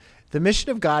The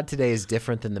mission of God today is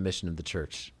different than the mission of the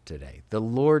church today. The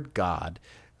Lord God,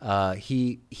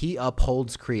 he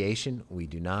upholds creation. We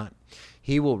do not.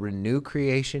 He will renew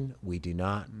creation. We do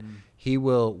not. He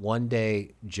will one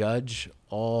day judge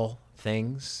all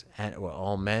things, or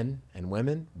all men and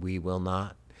women. We will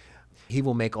not. He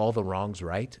will make all the wrongs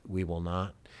right. We will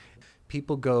not.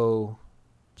 People go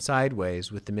sideways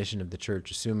with the mission of the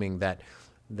church, assuming that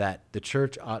the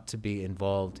church ought to be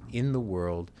involved in the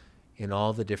world in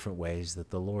all the different ways that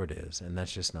the Lord is, and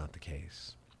that's just not the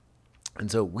case.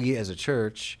 And so we as a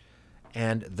church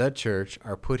and the church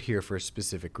are put here for a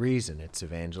specific reason. It's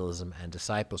evangelism and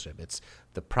discipleship. It's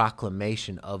the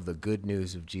proclamation of the good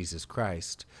news of Jesus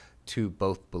Christ to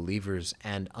both believers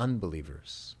and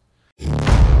unbelievers.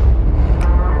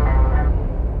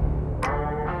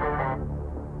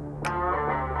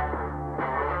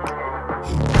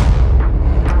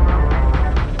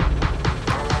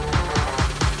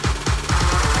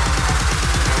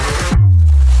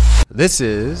 This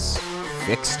is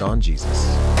Fixed on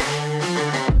Jesus.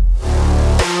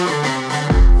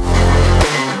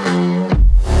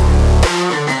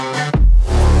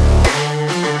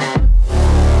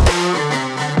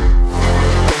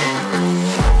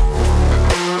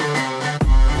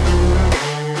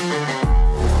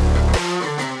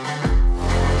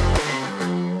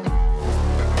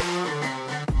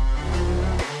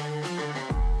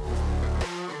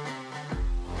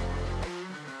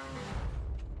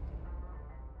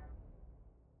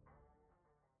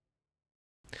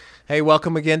 Hey,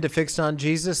 welcome again to Fixed on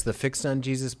Jesus, the Fixed on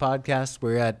Jesus podcast.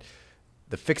 We're at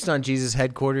the Fixed on Jesus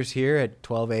headquarters here at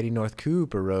 1280 North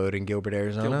Cooper Road in Gilbert,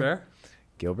 Arizona.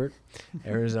 Gilbert,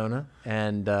 Arizona.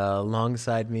 And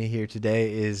alongside me here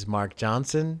today is Mark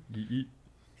Johnson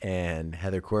and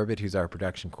Heather Corbett, who's our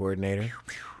production coordinator.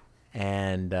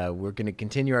 And we're going to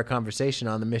continue our conversation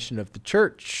on the mission of the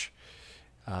church.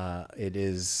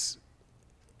 It's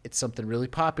something really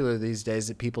popular these days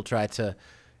that people try to,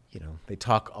 they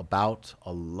talk about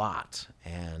a lot,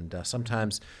 and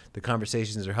sometimes the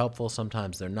conversations are helpful,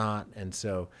 sometimes they're not, and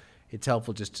so it's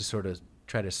helpful just to sort of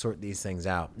try to sort these things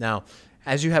out. Now,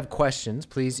 as you have questions,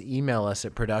 please email us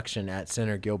at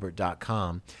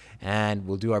production@centergilbert.com, and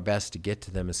we'll do our best to get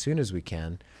to them as soon as we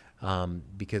can,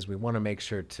 because we want to make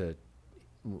sure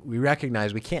we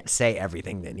recognize we can't say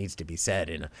everything that needs to be said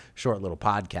in a short little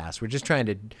podcast. We're just trying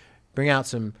to bring out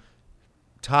some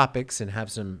topics and have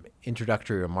some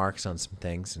introductory remarks on some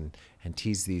things and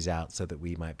tease these out so that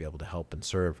we might be able to help and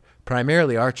serve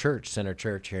primarily our church, Center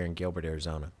Church here in Gilbert,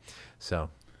 Arizona.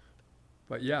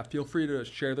 But yeah, feel free to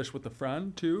share this with a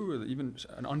friend too, or even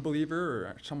an unbeliever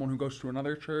or someone who goes to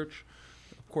another church.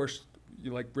 Of course,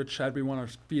 like Rich said, we want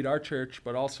to feed our church,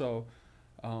 but also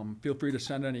feel free to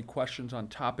send any questions on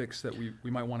topics that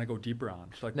we might want to go deeper on.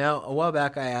 Now, a while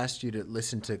back I asked you to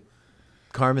listen to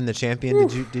Carmen the Champion.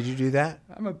 Did you do that?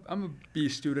 I'm a B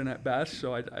student at best,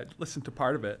 so I listened to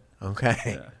part of it. Okay.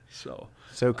 Yeah, so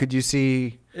could you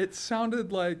see? It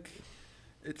sounded like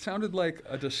a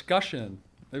discussion.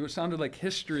 It sounded like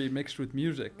history mixed with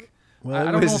music. Well, I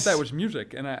don't know if that was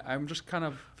music, and I'm just kind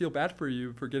of feel bad for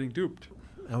you for getting duped.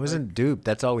 I wasn't duped.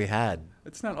 That's all we had.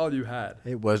 It's not all you had.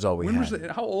 It was all we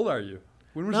had. How old are you?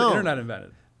 When was the internet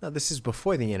invented? No, this is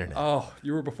before the internet. Oh,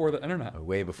 you were before the internet.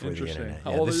 Way before the internet.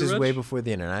 How old are you, This is Rich? way before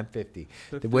the internet. I'm 50.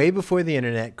 Way before the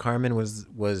internet, Carmen was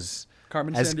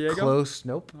Carmen as San Diego? close.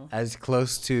 Nope. Oh. As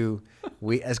close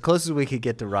as we could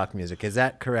get to rock music. Is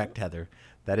that correct, Heather?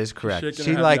 That is correct.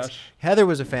 She likes. Yes. Heather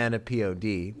was a fan of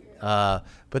POD,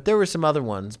 but there were some other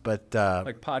ones. But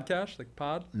like podcast, like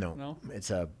pod. No.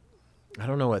 It's a. I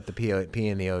don't know what the P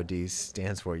and the OD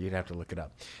stands for. You'd have to look it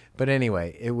up. But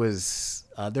anyway, it was.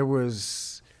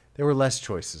 There were less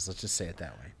choices. Let's just say it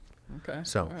that way. Okay.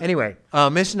 So anyway,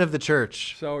 mission of the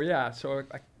church. So I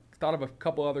thought of a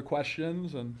couple other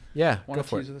questions and want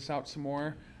to tease this out some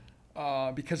more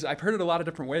because I've heard it a lot of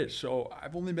different ways. So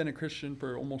I've only been a Christian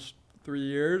for almost 3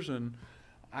 years, and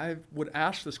I would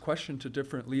ask this question to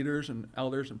different leaders and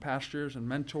elders and pastors and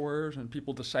mentors and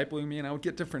people discipling me, and I would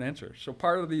get different answers. So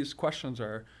part of these questions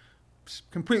are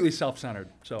completely self-centered.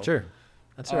 So sure,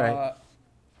 that's all right.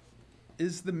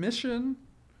 Is the mission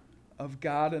of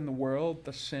God in the world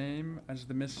the same as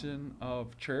the mission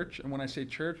of church? And when I say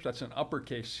church, that's an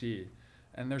uppercase C.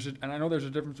 And I know there's a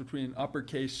difference between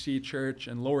uppercase C church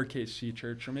and lowercase c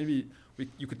church. Or maybe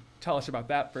you could tell us about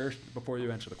that first before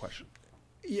you answer the question.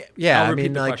 Yeah. I'll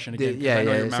repeat the question again. I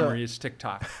know your memory is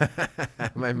TikTok.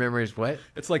 My memory is what?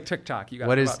 It's like TikTok.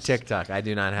 What is TikTok? I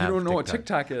do not have. You don't know what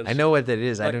TikTok is. I know what that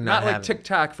is. Like, I do not have. Not like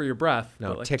TikTok for your breath.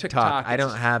 No, like TikTok. I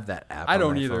don't have that app. I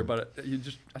don't either. Phone. But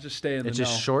I just stay in the know. It's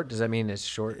just short. Does that mean it's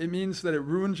short? It means that it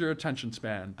ruins your attention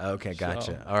span. Okay,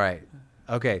 gotcha. All right.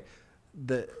 Okay.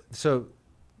 So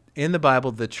in the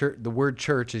Bible, the word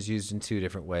church is used in two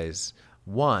different ways.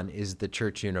 One is the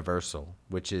church universal,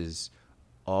 which is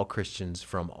all Christians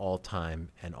from all time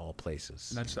and all places.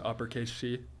 And that's the uppercase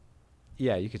C?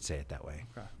 Yeah, you could say it that way.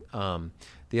 Okay.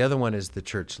 The other one is the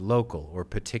church local or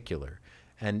particular.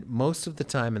 And most of the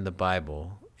time in the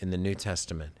Bible, in the New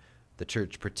Testament, the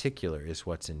church particular is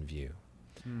what's in view.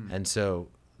 And so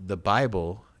the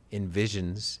Bible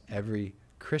envisions every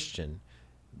Christian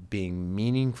being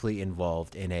meaningfully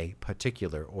involved in a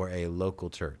particular or a local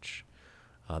church.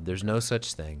 There's no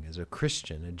such thing as a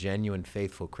Christian, a genuine,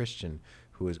 faithful Christian,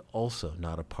 who is also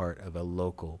not a part of a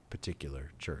local,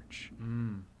 particular church.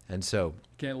 And so...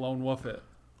 Can't lone wolf it.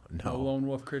 No lone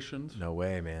wolf Christians? No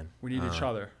way, man. We need each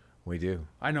other. We do.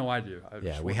 I know I do.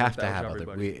 We have to have other...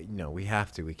 We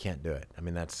have to. We can't do it. I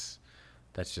mean, that's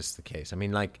just the case. I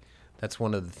mean, like, that's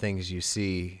one of the things you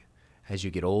see as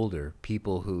you get older.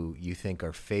 People who you think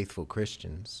are faithful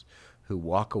Christians who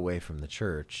walk away from the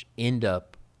church end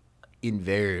up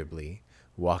invariably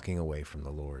walking away from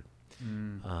the Lord.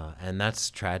 And that's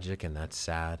tragic and that's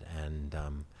sad and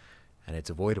it's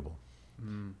avoidable.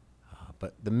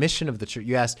 But the mission of the church,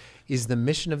 you asked, is the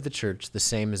mission of the church the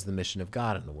same as the mission of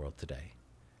God in the world today?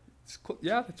 It's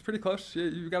pretty close.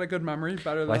 You've got a good memory,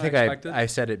 better than I think I expected. I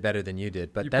said it better than you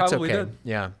did, but you that's probably okay. Did.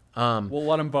 Yeah. We'll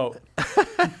let them vote.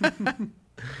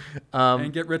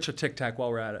 And get rich at TikTok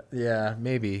while we're at it. Yeah,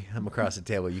 maybe. I'm across the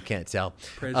table. You can't tell.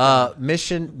 Praise God.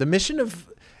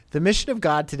 The mission of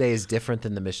God today is different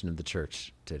than the mission of the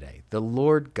church today. The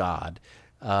Lord God,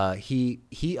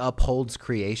 he upholds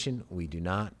creation. We do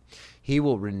not. He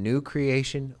will renew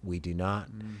creation. We do not.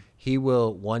 He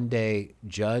will one day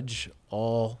judge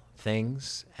all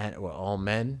things and all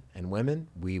men and women.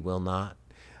 We will not.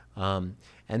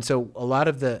 And so a lot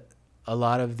of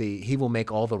the he will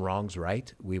make all the wrongs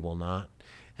right. We will not.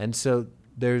 And so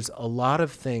there's a lot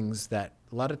of things that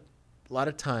a lot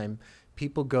of time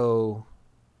people go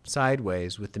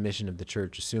sideways with the mission of the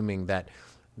church, assuming that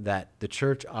the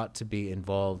church ought to be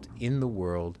involved in the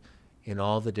world in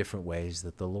all the different ways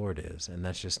that the Lord is, and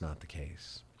that's just not the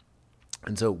case.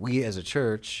 And so we as a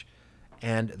church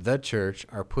and the church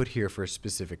are put here for a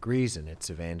specific reason. It's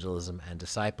evangelism and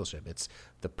discipleship. It's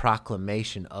the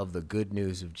proclamation of the good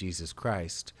news of Jesus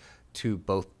Christ to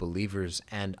both believers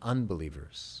and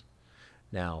unbelievers.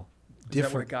 Now, is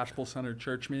that what a gospel-centered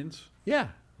church means? Yeah.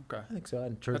 Okay. I think so.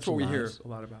 And church that's what we hear a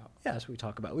lot about. Yeah, that's what we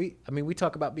talk about. We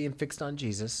talk about being fixed on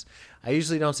Jesus. I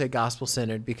usually don't say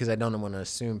gospel-centered because I don't want to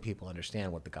assume people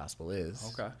understand what the gospel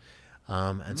is. Okay.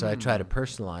 And so I try to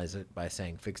personalize it by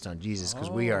saying fixed on Jesus because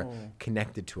we are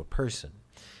connected to a person.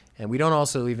 And we don't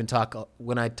also even talk,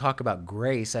 when I talk about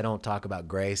grace, I don't talk about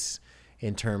grace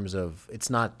in terms of, it's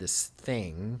not this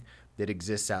thing that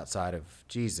exists outside of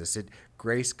Jesus.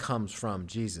 Grace comes from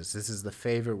Jesus. This is the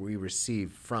favor we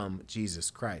receive from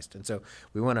Jesus Christ. And so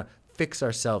we want to fix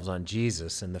ourselves on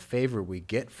Jesus, and the favor we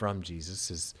get from Jesus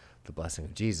is the blessing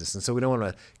of Jesus. And so we don't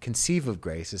want to conceive of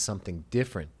grace as something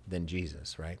different than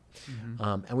Jesus, right?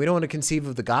 And we don't want to conceive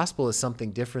of the gospel as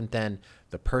something different than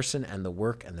the person and the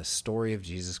work and the story of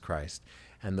Jesus Christ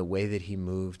and the way that he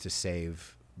moved to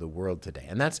save the world today.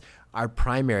 And that's our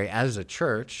primary, as a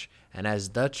church and as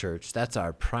the church, that's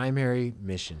our primary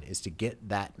mission, is to get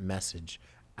that message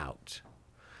out.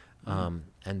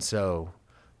 And so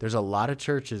there's a lot of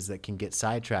churches that can get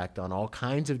sidetracked on all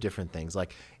kinds of different things,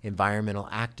 like environmental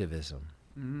activism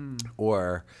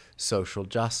or social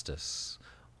justice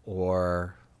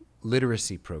or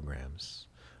literacy programs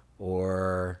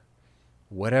or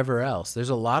whatever else. There's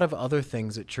a lot of other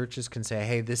things that churches can say,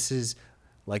 hey, this is,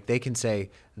 like they can say,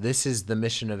 this is the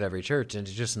mission of every church, and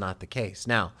it's just not the case.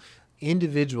 Now,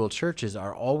 individual churches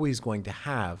are always going to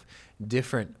have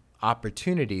different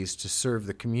opportunities to serve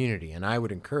the community, and I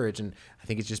would encourage, and I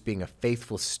think it's just being a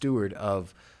faithful steward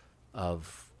of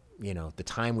the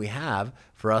time we have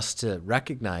for us to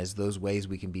recognize those ways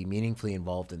we can be meaningfully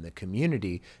involved in the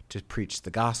community to preach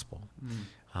the gospel.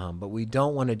 But we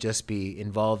don't want to just be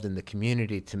involved in the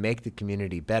community to make the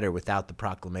community better without the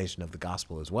proclamation of the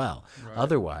gospel as well. Right.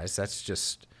 Otherwise, that's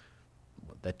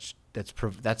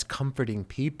comforting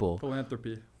people.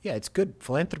 Philanthropy. Yeah, it's good.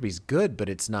 Philanthropy is good, but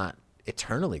it's not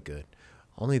eternally good.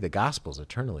 Only the gospel is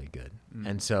eternally good.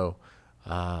 And so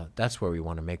that's where we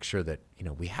want to make sure that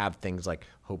we have things like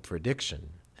Hope for Addiction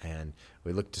and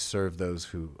we look to serve those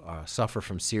who suffer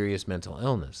from serious mental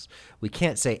illness. We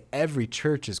can't say every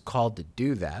church is called to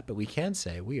do that, but we can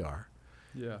say we are.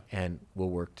 Yeah. And we'll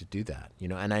work to do that.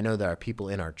 And I know there are people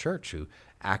in our church who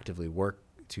actively work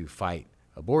to fight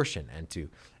abortion and to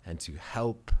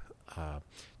help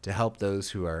those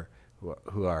who are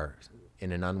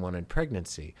in an unwanted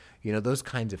pregnancy. Those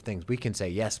kinds of things. We can say,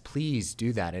 yes, please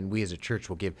do that, and we as a church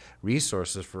will give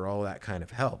resources for all that kind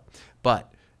of help.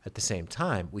 But at the same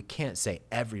time, we can't say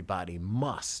everybody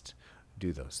must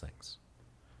do those things.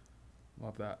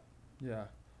 Love that. Yeah.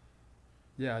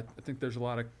 Yeah, I think there's a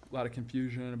lot of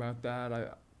confusion about that. I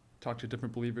talk to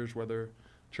different believers whether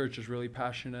church is really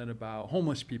passionate about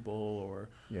homeless people or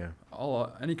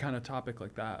any kind of topic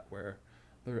like that, where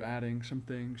they're adding some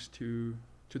things to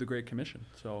the Great Commission.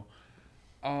 So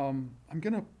I'm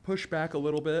going to push back a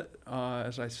little bit.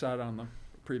 As I said on the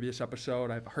previous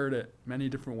episode, I've heard it many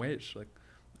different ways, like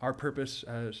our purpose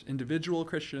as individual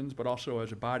Christians, but also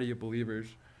as a body of believers.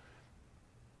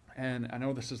 And I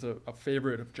know this is a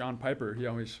favorite of John Piper. He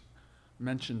always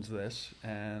mentions this,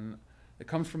 and it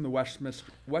comes from the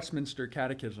Westminster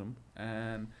Catechism,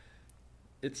 and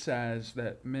it says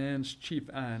that man's chief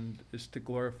end is to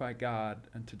glorify God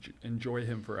and to enjoy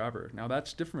him forever. Now,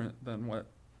 that's different than what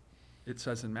it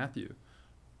says in Matthew.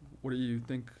 What do you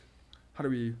think?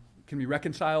 Can we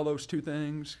reconcile those two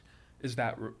things? Is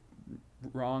that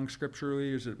wrong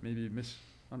scripturally? Is it maybe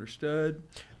misunderstood?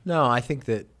 No, I think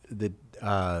that the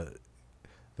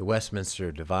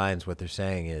Westminster Divines, what they're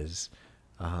saying is,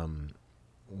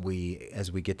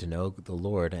 as we get to know the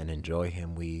Lord and enjoy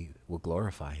Him, we will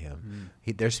glorify Him.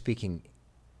 They're speaking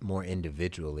more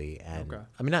individually, and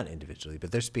I mean not individually,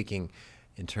 but they're speaking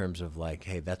in terms of like,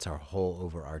 hey, that's our whole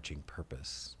overarching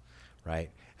purpose,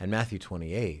 right? And Matthew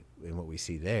 28, and what we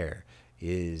see there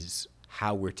is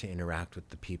how we're to interact with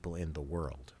the people in the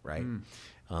world, right?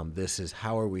 This is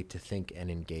how are we to think and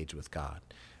engage with God.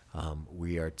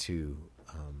 We're to,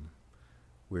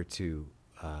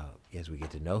 as we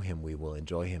get to know Him, we will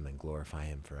enjoy Him and glorify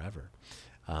Him forever.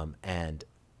 And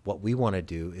what we want to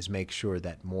do is make sure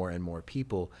that more and more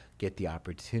people get the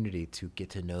opportunity to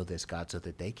get to know this God so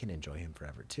that they can enjoy Him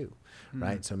forever too,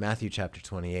 right? So Matthew chapter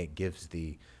 28 gives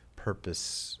the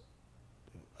purpose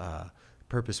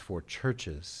for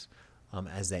churches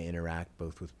as they interact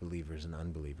both with believers and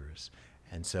unbelievers.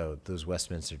 And so those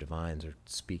Westminster Divines are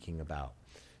speaking about,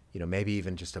 maybe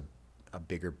even just a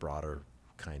bigger, broader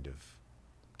kind of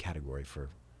category for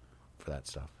that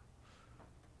stuff.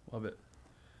 Love it.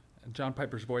 And John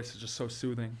Piper's voice is just so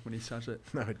soothing when he says it.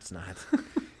 No, it's not.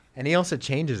 And he also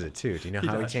changes it too. Do you know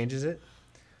how he changes it?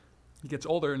 He gets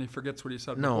older and he forgets what he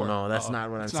said before. No, that's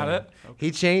not what I'm saying. That's not it? Okay.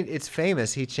 He changed. It's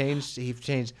famous. He changed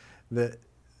the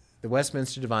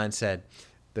Westminster Divine said,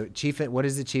 what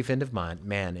is the chief end of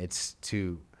man? It's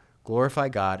to glorify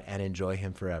God and enjoy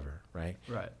Him forever, right?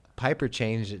 Right. Piper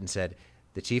changed it and said,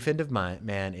 the chief end of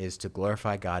man is to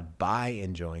glorify God by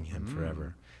enjoying Him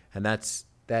forever. And that's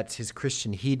his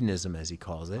Christian hedonism, as he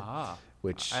calls it.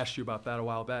 Which I asked you about that a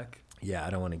while back. Yeah, I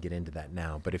don't want to get into that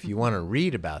now. But if you want to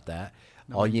read about that,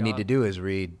 all you need to do is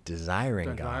read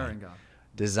Desiring God.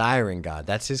 Desiring God.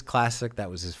 That's his classic. That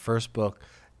was his first book.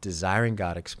 Desiring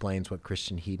God explains what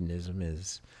Christian hedonism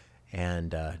is.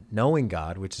 And Knowing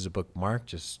God, which is a book Mark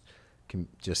just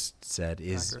said,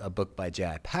 is a book by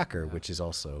J.I. Packer, which is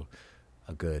also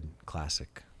a good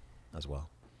classic as well.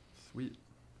 Sweet.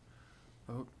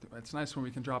 Oh, it's nice when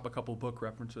we can drop a couple book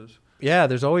references. Yeah,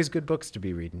 there's always good books to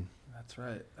be reading. That's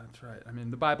right. I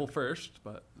mean, the Bible first,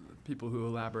 but people who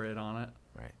elaborate on it.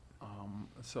 Right.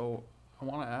 So I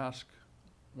want to ask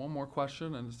one more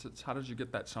question, and it's how did you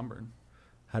get that sunburn?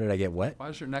 How did I get what? Why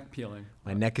is your neck peeling?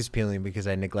 My neck is peeling because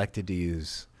I neglected to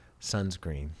use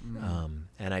sunscreen.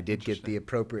 And I did get the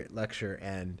appropriate lecture,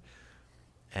 and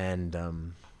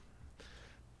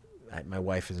my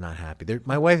wife is not happy.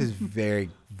 My wife is very,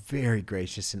 very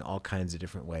gracious in all kinds of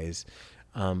different ways.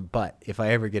 But if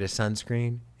I ever get a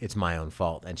sunscreen, it's my own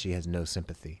fault, and she has no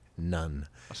sympathy. None.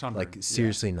 A sunburn. Like,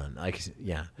 seriously, none. Like,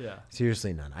 yeah.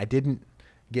 Seriously, none. I didn't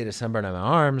get a sunburn on my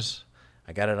arms.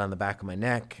 I got it on the back of my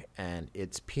neck, and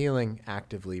it's peeling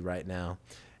actively right now.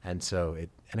 And so it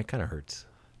kind of hurts.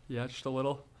 Yeah, just a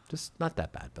little? Just not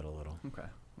that bad, but a little. Okay.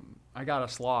 I got a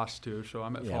sloss, too, so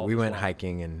I'm at fault. Yeah, we went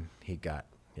hiking, and he got,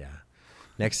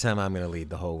 Next time I'm going to lead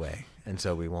the whole way, and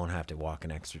so we won't have to walk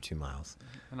an extra 2 miles.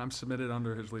 And I'm submitted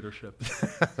under his leadership.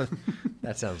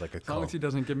 That sounds like a cult. As long as he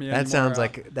doesn't give me any that sounds more,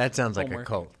 like a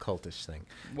cultish thing.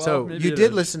 Well, so you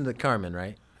did listen to Carmen,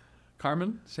 right?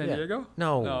 Carmen, San Diego?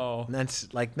 No.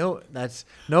 That's like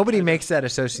nobody makes that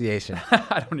association.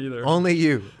 I don't either. Only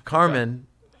you, Carmen,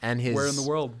 and his. Where in the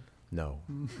world? No.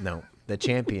 The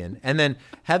Champion. And then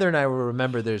Heather and I will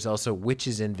remember there's also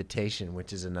Witch's Invitation,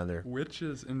 which is another.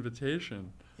 Witch's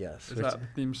Invitation. Yes. Is that the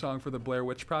theme song for the Blair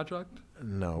Witch Project?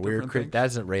 No,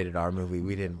 that's a rated R movie.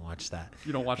 We didn't watch that.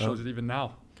 You don't watch those even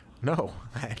now? No,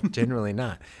 generally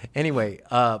not. Anyway,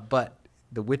 but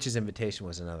The Witch's Invitation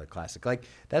was another classic. Like,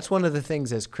 that's one of the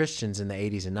things as Christians in the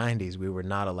 80s and 90s, we were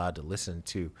not allowed to listen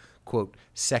to, quote,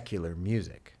 secular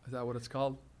music. Is that what it's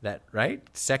called? That right?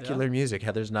 Secular music.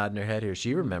 Heather's nodding her head here.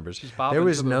 She remembers. There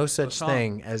was no such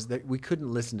thing as that. We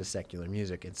couldn't listen to secular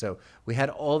music, and so we had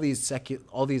all these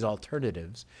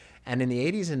alternatives. And in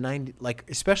the 80s and 90s, like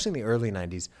especially in the early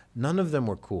 90s, none of them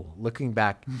were cool. Looking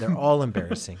back, they're all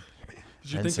embarrassing.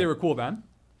 Did you think they were cool then?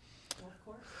 Well, of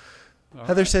course.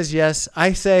 Heather says yes.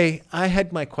 I say I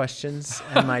had my questions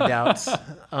and my doubts,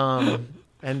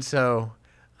 and so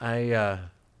I.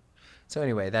 So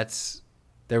anyway,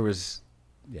 there was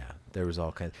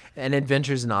all kinds. And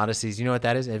Adventures and Odysseys. You know what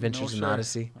that is? Adventures and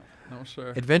Odyssey? No,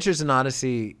 sir. Adventures and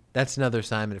Odyssey, that's another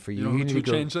assignment for you. You know who 2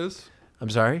 Chainz is? I'm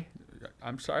sorry?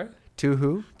 I'm sorry? 2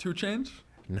 who? 2 Chainz?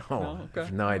 No, okay. I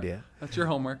have no idea. That's your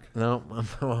homework. No.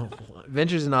 Well,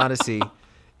 Adventures in Odyssey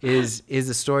is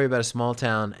a story about a small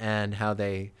town and how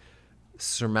they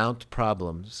surmount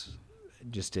problems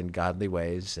just in godly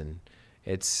ways. And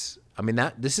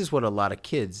this is what a lot of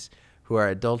kids who are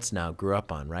adults now grew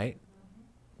up on, right?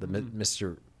 The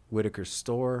Mr. Whitaker's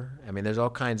store. I mean, there's all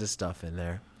kinds of stuff in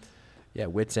there. Yeah,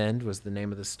 Wits End was the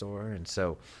name of the store. And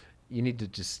so you need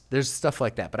to there's stuff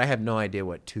like that. But I have no idea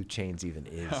what 2 Chainz even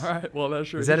is. All right, well, that's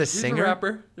true. Is that a singer? He's a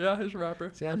rapper. Yeah, he's a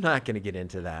rapper. See, I'm not going to get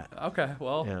into that. Okay,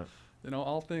 well,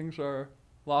 all things are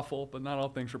lawful, but not all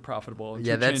things are profitable. And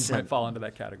 2 Chainz might fall into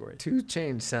that category. 2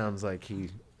 Chainz sounds like he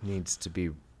needs the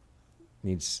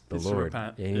Lord.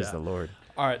 Yeah, he needs the Lord.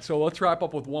 All right, so let's wrap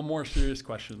up with one more serious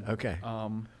question. Okay.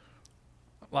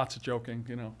 Lots of joking,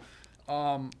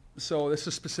 So this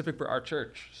is specific for our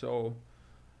church. So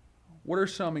what are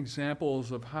some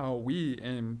examples of how we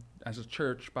aim as a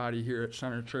church body here at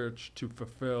Center Church to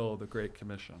fulfill the Great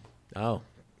Commission? Oh,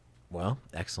 well,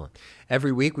 excellent.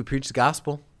 Every week we preach the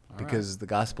gospel because the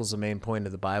gospel is the main point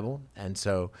of the Bible. And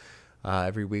so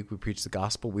every week we preach the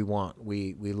gospel. We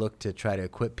look to try to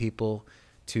equip people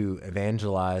to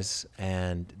evangelize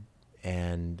and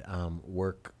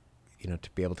work, to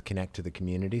be able to connect to the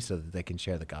community so that they can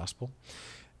share the gospel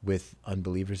with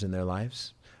unbelievers in their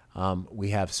lives. We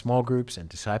have small groups and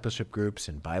discipleship groups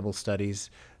and Bible studies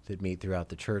that meet throughout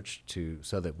the church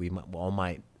so that we all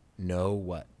might know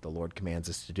what the Lord commands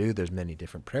us to do. There's many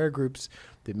different prayer groups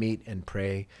that meet and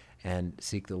pray and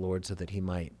seek the Lord so that he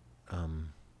might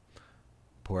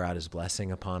pour out his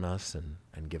blessing upon us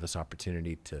and give us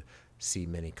opportunity to see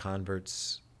many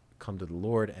converts come to the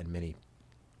Lord and many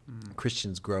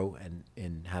Christians grow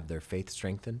and have their faith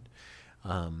strengthened.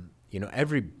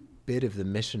 Every bit of the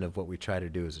mission of what we try to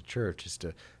do as a church is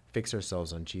to fix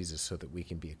ourselves on Jesus so that we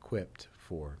can be equipped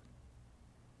for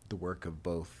the work of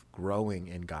both growing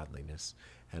in godliness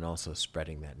and also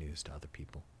spreading that news to other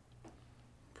people.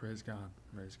 Praise God.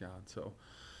 Praise God. So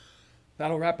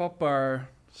that'll wrap up our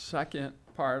second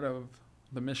part of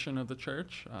the mission of the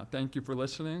church. Thank you for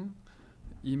listening.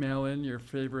 Email in your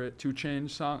favorite 2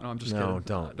 Chainz song. No, I'm just kidding. No,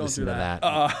 don't listen to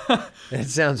that. It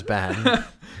sounds bad.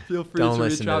 Feel free don't to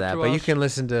listen reach out to that. to but us. you can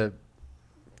listen to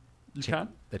The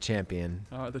Champion.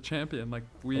 The Champion. Like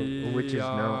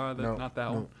not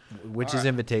that one. Witch's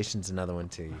Invitation's another one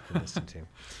too you can listen to.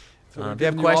 So if you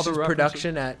have questions,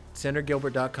 production at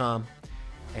centergilbert.com.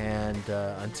 And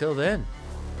until then.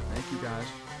 Thank you, guys.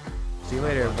 See you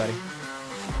later, everybody.